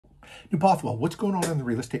New Bothwell, what's going on in the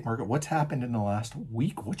real estate market? What's happened in the last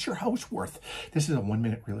week? What's your house worth? This is a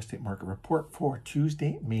 1-minute real estate market report for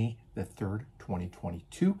Tuesday, May the 3rd,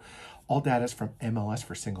 2022. All data is from MLS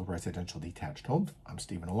for single residential detached homes. I'm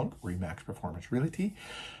Alicia Olyniuk, Remax Performance Realty.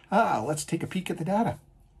 Let's take a peek at the data.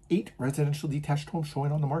 8 residential detached homes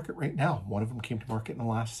showing on the market right now. One of them came to market in the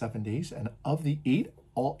last 7 days, and of the 8,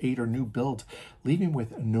 all 8 are new builds, leaving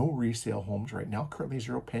with no resale homes right now. Currently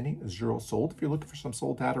 0 pending, 0 sold. If you're looking for some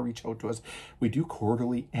sold data, reach out to us. We do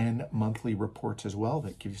quarterly and monthly reports as well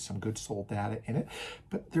that give you some good sold data in it.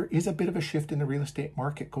 But there is a bit of a shift in the real estate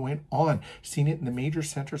market going on. Seen it in the major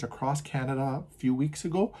centers across Canada a few weeks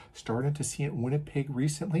ago, starting to see it in Winnipeg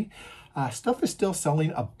recently. Stuff is still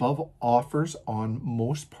selling above offers on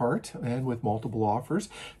most part and with multiple offers,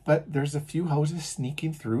 but there's a few houses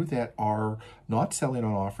sneaking through that are not selling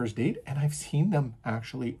on offers date, and I've seen them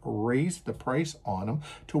actually raise the price on them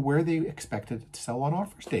to where they expected it to sell on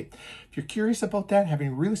offers date. If you're curious about that,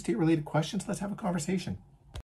 having real estate related questions, let's have a conversation.